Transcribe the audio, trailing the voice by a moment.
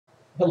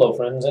Hello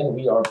friends, and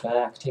we are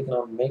back taking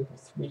on Maple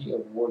 3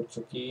 of Word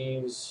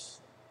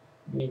Cookies.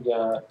 We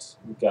got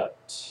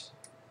gut.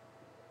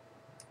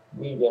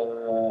 We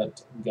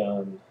got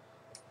gun.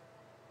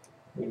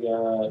 We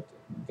got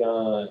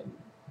gun.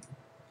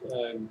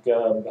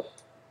 Gub.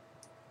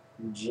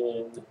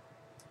 Gin.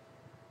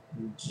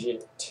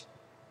 Jit.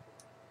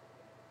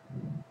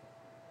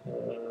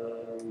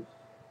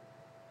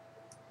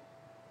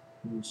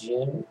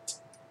 Jint.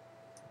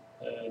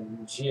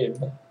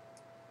 Jib.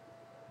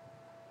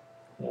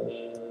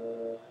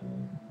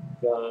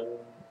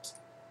 Gunt.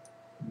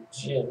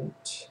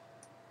 Jint.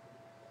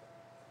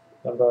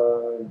 How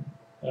about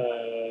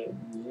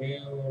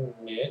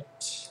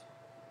unit?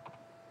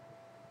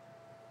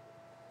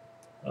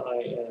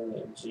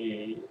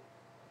 ing.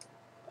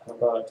 How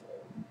about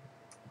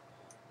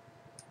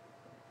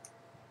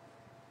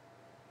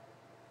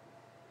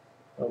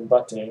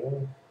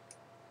butting?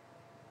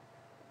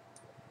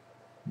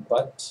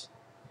 Butt.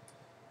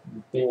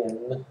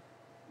 Bin.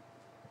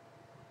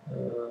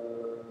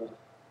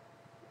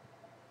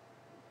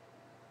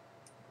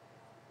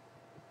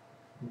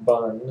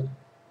 Bun.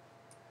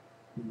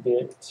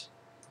 Bit.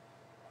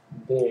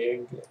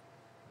 Big.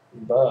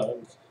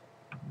 Bug.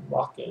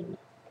 Walking.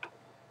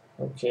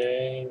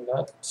 Okay,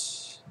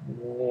 nut.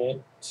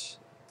 Knit.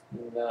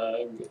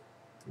 Nug.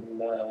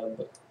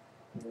 Nub.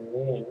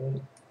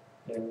 Nin.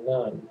 And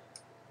none.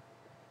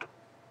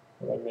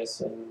 What am I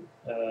missing?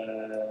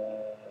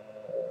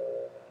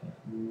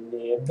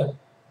 Nib.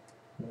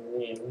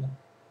 Nin.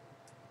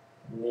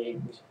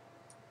 Nig.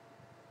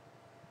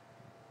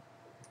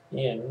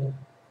 In.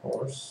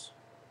 Horse.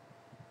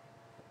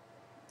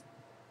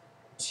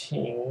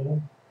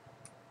 Ting.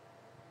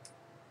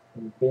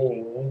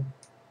 Bing.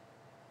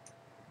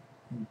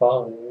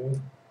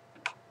 Bung.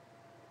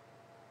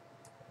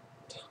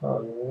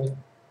 Tongue.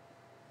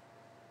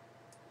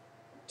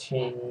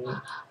 Ting.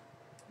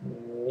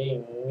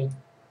 Ning.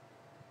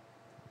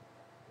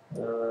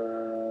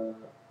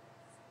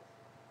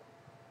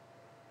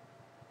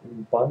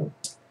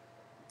 Bunt.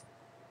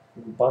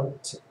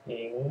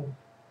 Bunting.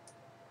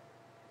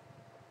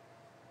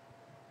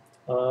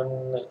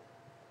 Unting.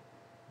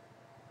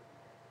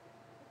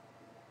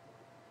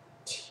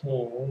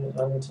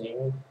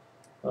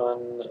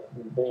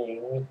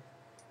 Unbing.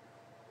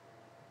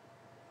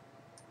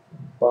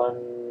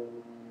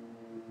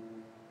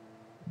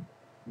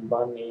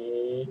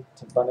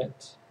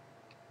 Bunnet.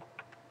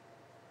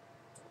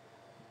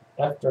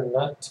 After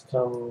nut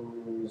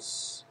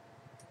comes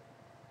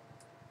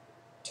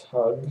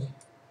tug,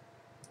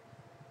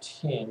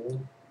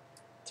 tin,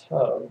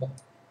 tub,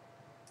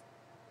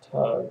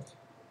 tug,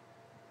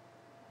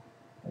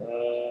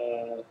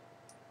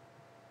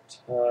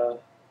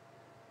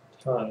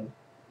 ton.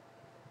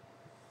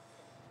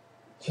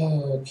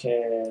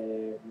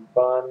 Okay,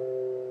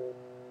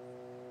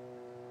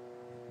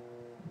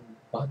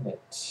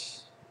 bunnet,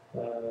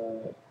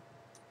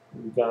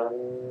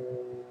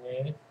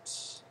 gunnet.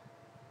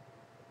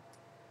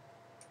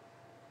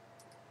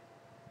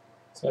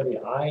 It's gotta be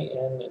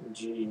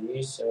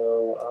ing,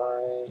 so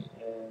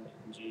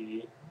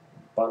ing,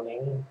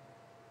 bunning,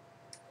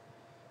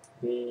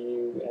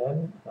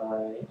 buning.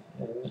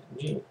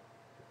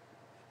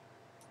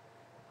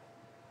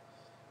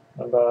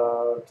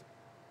 About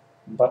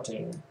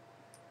butting,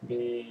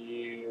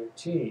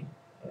 buting,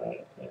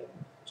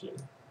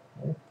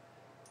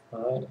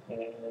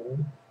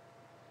 ing,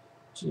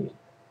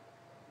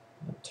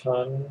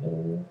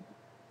 ton,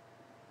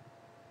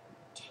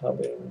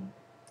 tubbing,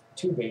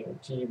 tubing,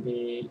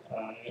 tbing.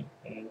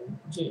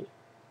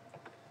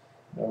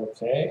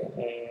 Okay,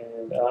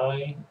 and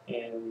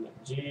ing,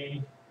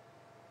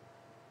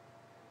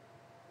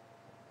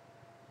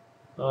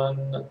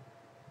 untying,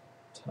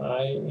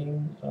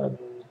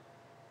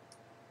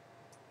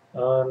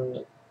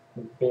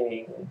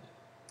 unbing,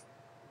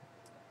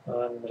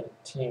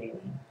 unting.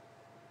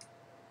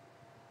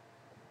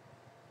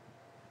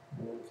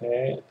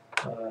 Okay,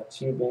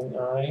 tubing,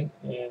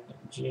 ing,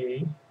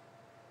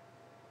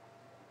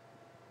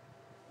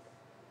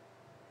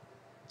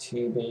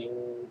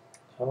 tubing.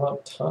 How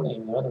about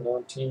tunning? I don't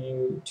know,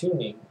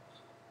 tuning.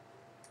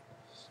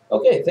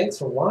 Okay, thanks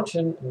for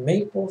watching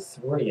Maple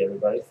 3,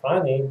 everybody.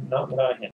 Finally, not what I had.